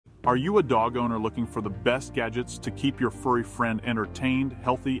Are you a dog owner looking for the best gadgets to keep your furry friend entertained,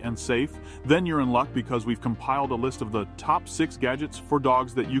 healthy, and safe? Then you're in luck because we've compiled a list of the top 6 gadgets for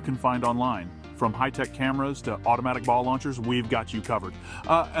dogs that you can find online. From high-tech cameras to automatic ball launchers, we've got you covered.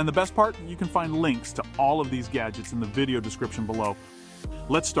 And the best part, you can find links to all of these gadgets in the video description below.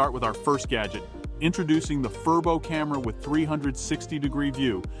 Let's start with our first gadget. Introducing the Furbo Camera with 360-degree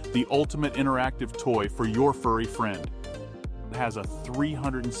view, the ultimate interactive toy for your furry friend. It has a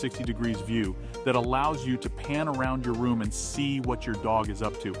 360 degrees view that allows you to pan around your room and see what your dog is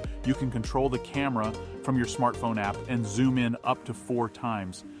up to. You can control the camera from your smartphone app and zoom in up to 4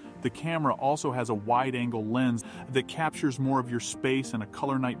 times. The camera also has a wide-angle lens that captures more of your space and a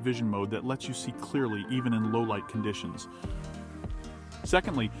color night vision mode that lets you see clearly even in low-light conditions.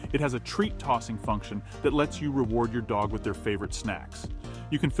 Secondly, it has a treat tossing function that lets you reward your dog with their favorite snacks.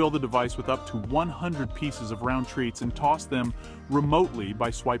 You can fill the device with up to 100 pieces of round treats and toss them remotely by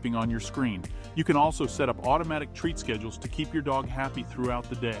swiping on your screen. You can also set up automatic treat schedules to keep your dog happy throughout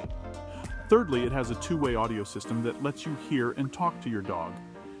the day. Thirdly, it has a 2-way audio system that lets you hear and talk to your dog.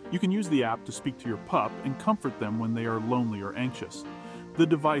 You can use the app to speak to your pup and comfort them when they are lonely or anxious. The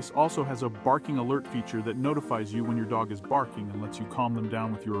device also has a barking alert feature that notifies you when your dog is barking and lets you calm them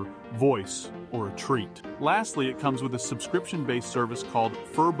down with your voice or a treat. Lastly, it comes with a subscription-based service called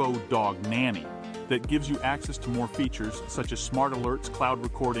Furbo Dog Nanny that gives you access to more features such as smart alerts, cloud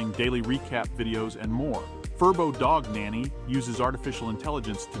recording, daily recap videos, and more. Furbo Dog Nanny uses artificial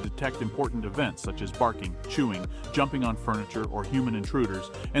intelligence to detect important events such as barking, chewing, jumping on furniture, or human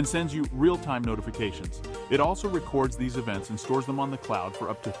intruders, and sends you real-time notifications. It also records these events and stores them on the cloud for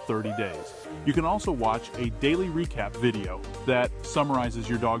up to 30 days. You can also watch a daily recap video that summarizes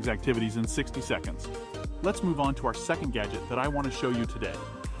your dog's activities in 60 seconds. Let's move on to our second gadget that I want to show you today.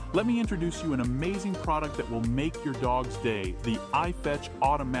 Let me introduce you an amazing product that will make your dog's day, the iFetch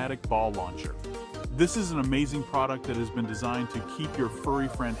Automatic Ball Launcher. This is an amazing product that has been designed to keep your furry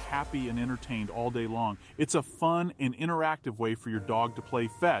friend happy and entertained all day long. It's a fun and interactive way for your dog to play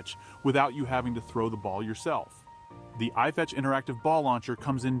fetch without you having to throw the ball yourself. The iFetch Interactive Ball Launcher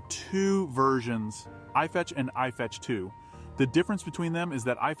comes in 2 versions, iFetch and iFetch 2. The difference between them is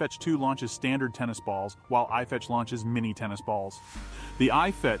that iFetch 2 launches standard tennis balls, while iFetch launches mini tennis balls. The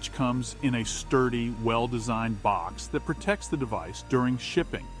iFetch comes in a sturdy, well-designed box that protects the device during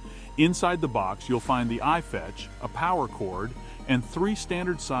shipping. Inside the box, you'll find the iFetch, a power cord, and 3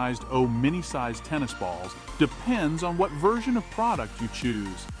 standard-sized mini-sized tennis balls. Depends on what version of product you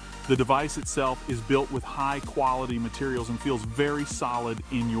choose. The device itself is built with high-quality materials and feels very solid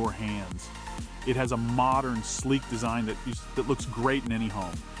in your hands. It has a modern, sleek design that looks great in any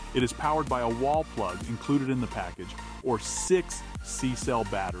home. It is powered by a wall plug included in the package, or 6 C-cell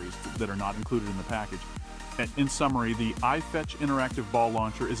batteries that are not included in the package. In summary, the iFetch Interactive Ball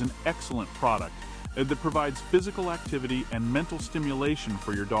Launcher is an excellent product that provides physical activity and mental stimulation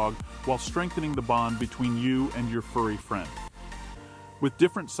for your dog while strengthening the bond between you and your furry friend. With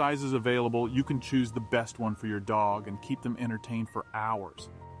different sizes available, you can choose the best one for your dog and keep them entertained for hours.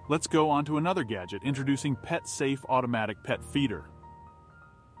 Let's go on to another gadget, introducing PetSafe Automatic Pet Feeder.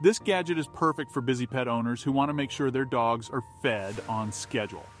 This gadget is perfect for busy pet owners who want to make sure their dogs are fed on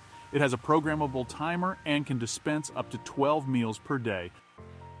schedule. It has a programmable timer and can dispense up to 12 meals per day.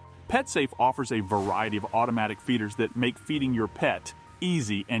 PetSafe offers a variety of automatic feeders that make feeding your pet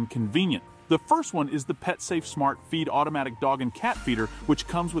easy and convenient. The first one is the PetSafe Smart Feed Automatic Dog and Cat Feeder, which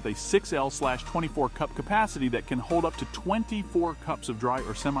comes with a 6L/24 cup capacity that can hold up to 24 cups of dry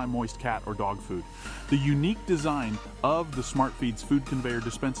or semi-moist cat or dog food. The unique design of the Smart Feed's food conveyor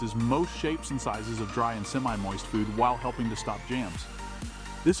dispenses most shapes and sizes of dry and semi-moist food while helping to stop jams.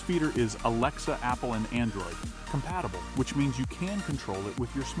 This feeder is Alexa, Apple, and Android compatible, which means you can control it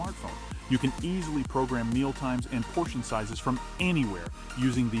with your smartphone. You can easily program meal times and portion sizes from anywhere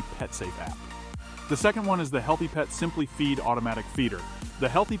using the PetSafe app. The second one is the Healthy Pet Simply Feed Automatic Feeder. The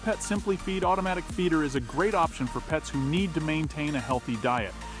Healthy Pet Simply Feed Automatic Feeder is a great option for pets who need to maintain a healthy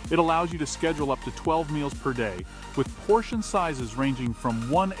diet. It allows you to schedule up to 12 meals per day, with portion sizes ranging from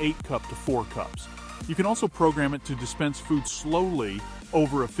 1/8 cup to 4 cups. You can also program it to dispense food slowly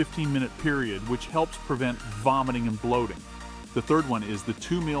over a 15-minute period, which helps prevent vomiting and bloating. The third one is the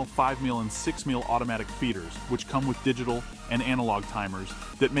 2-meal, 5-meal, and 6-meal automatic feeders, which come with digital and analog timers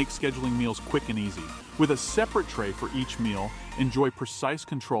that make scheduling meals quick and easy. With a separate tray for each meal, enjoy precise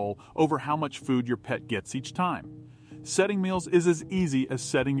control over how much food your pet gets each time. Setting meals is as easy as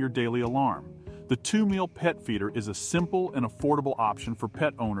setting your daily alarm. The 2-meal pet feeder is a simple and affordable option for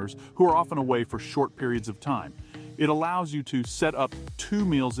pet owners who are often away for short periods of time. It allows you to set up 2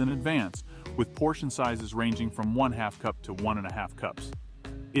 meals in advance, with portion sizes ranging from 1/2 cup to 1.5 cups.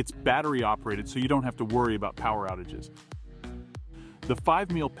 It's battery operated, so you don't have to worry about power outages. The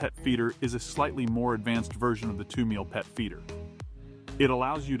 5-meal pet feeder is a slightly more advanced version of the 2-meal pet feeder. It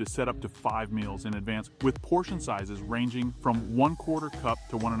allows you to set up to 5 meals in advance with portion sizes ranging from 1/4 cup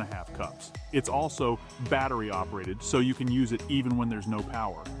to 1.5 cups. It's also battery operated, so you can use it even when there's no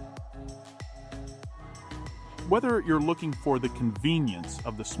power. Whether you're looking for the convenience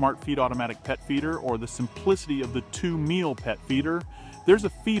of the SmartFeed Automatic Pet Feeder or the simplicity of the 2-meal pet feeder, there's a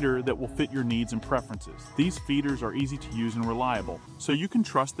feeder that will fit your needs and preferences. These feeders are easy to use and reliable, so you can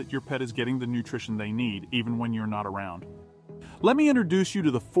trust that your pet is getting the nutrition they need even when you're not around. Let me introduce you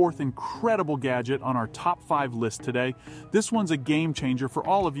to the 4th incredible gadget on our top 5 list today. This one's a game changer for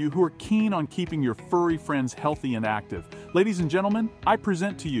all of you who are keen on keeping your furry friends healthy and active. Ladies and gentlemen, I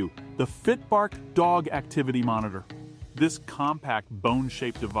present to you the FitBark Dog Activity Monitor. This compact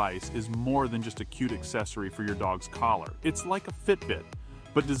bone-shaped device is more than just a cute accessory for your dog's collar. It's like a Fitbit,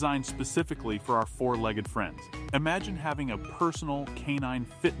 but designed specifically for our 4-legged friends. Imagine having a personal canine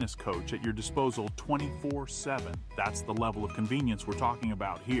fitness coach at your disposal 24/7. That's the level of convenience we're talking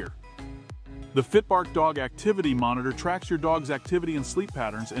about here. The FitBark Dog Activity Monitor tracks your dog's activity and sleep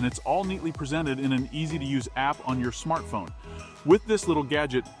patterns, and it's all neatly presented in an easy-to-use app on your smartphone. With this little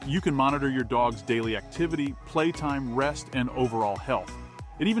gadget, you can monitor your dog's daily activity, playtime, rest, and overall health.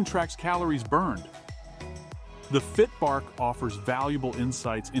 It even tracks calories burned. The FitBark offers valuable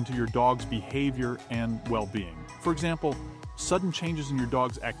insights into your dog's behavior and well-being. For example, sudden changes in your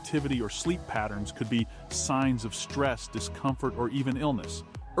dog's activity or sleep patterns could be signs of stress, discomfort, or even illness.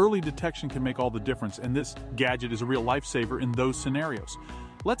 Early detection can make all the difference, and this gadget is a real lifesaver in those scenarios.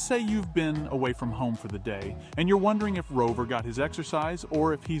 Let's say you've been away from home for the day, and you're wondering if Rover got his exercise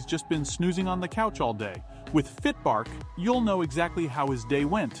or if he's just been snoozing on the couch all day. With FitBark, you'll know exactly how his day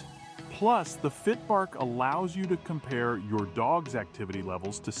went. Plus, the FitBark allows you to compare your dog's activity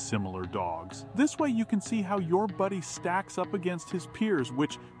levels to similar dogs. This way you can see how your buddy stacks up against his peers,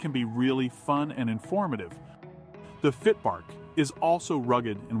 which can be really fun and informative. The FitBark is also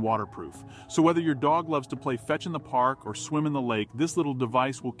rugged and waterproof, so whether your dog loves to play fetch in the park or swim in the lake, this little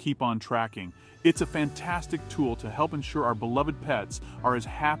device will keep on tracking. It's a fantastic tool to help ensure our beloved pets are as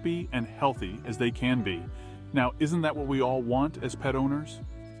happy and healthy as they can be. Now, isn't that what we all want as pet owners?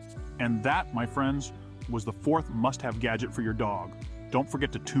 And that, my friends, was the 4th must-have gadget for your dog. Don't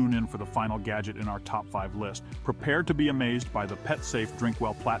forget to tune in for the final gadget in our top 5 list. Prepare to be amazed by the PetSafe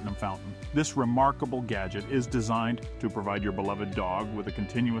Drinkwell Platinum Fountain. This remarkable gadget is designed to provide your beloved dog with a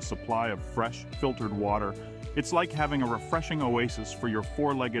continuous supply of fresh, filtered water. It's like having a refreshing oasis for your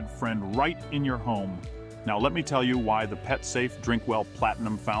 4-legged friend right in your home. Now let me tell you why the PetSafe Drinkwell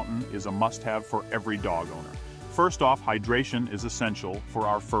Platinum Fountain is a must-have for every dog owner. First off, hydration is essential for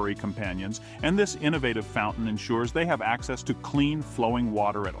our furry companions, and this innovative fountain ensures they have access to clean, flowing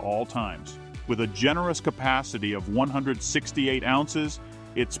water at all times. With a generous capacity of 168 ounces,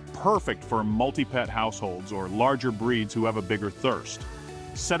 it's perfect for multi-pet households or larger breeds who have a bigger thirst.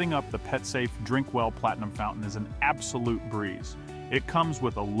 Setting up the PetSafe Drinkwell Platinum Fountain is an absolute breeze. It comes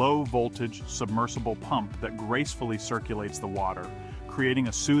with a low-voltage submersible pump that gracefully circulates the water, creating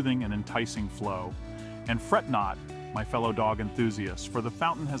a soothing and enticing flow. And fret not, my fellow dog enthusiasts, for the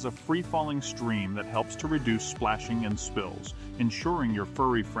fountain has a free-falling stream that helps to reduce splashing and spills, ensuring your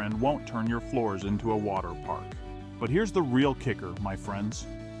furry friend won't turn your floors into a water park. But here's the real kicker, my friends.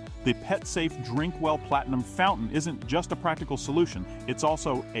 The PetSafe Drinkwell Platinum Fountain isn't just a practical solution, it's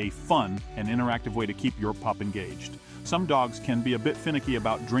also a fun and interactive way to keep your pup engaged. Some dogs can be a bit finicky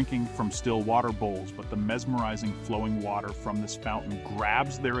about drinking from still water bowls, but the mesmerizing flowing water from this fountain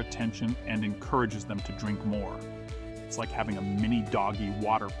grabs their attention and encourages them to drink more. It's like having a mini doggy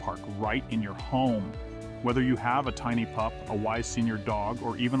water park right in your home. Whether you have a tiny pup, a wise senior dog,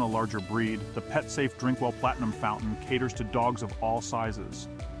 or even a larger breed, the PetSafe Drinkwell Platinum Fountain caters to dogs of all sizes.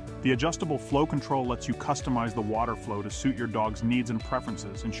 The adjustable flow control lets you customize the water flow to suit your dog's needs and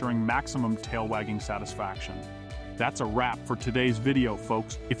preferences, ensuring maximum tail-wagging satisfaction. That's a wrap for today's video,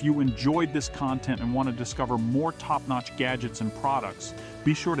 folks. If you enjoyed this content and want to discover more top-notch gadgets and products,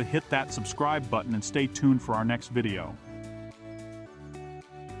 be sure to hit that subscribe button and stay tuned for our next video.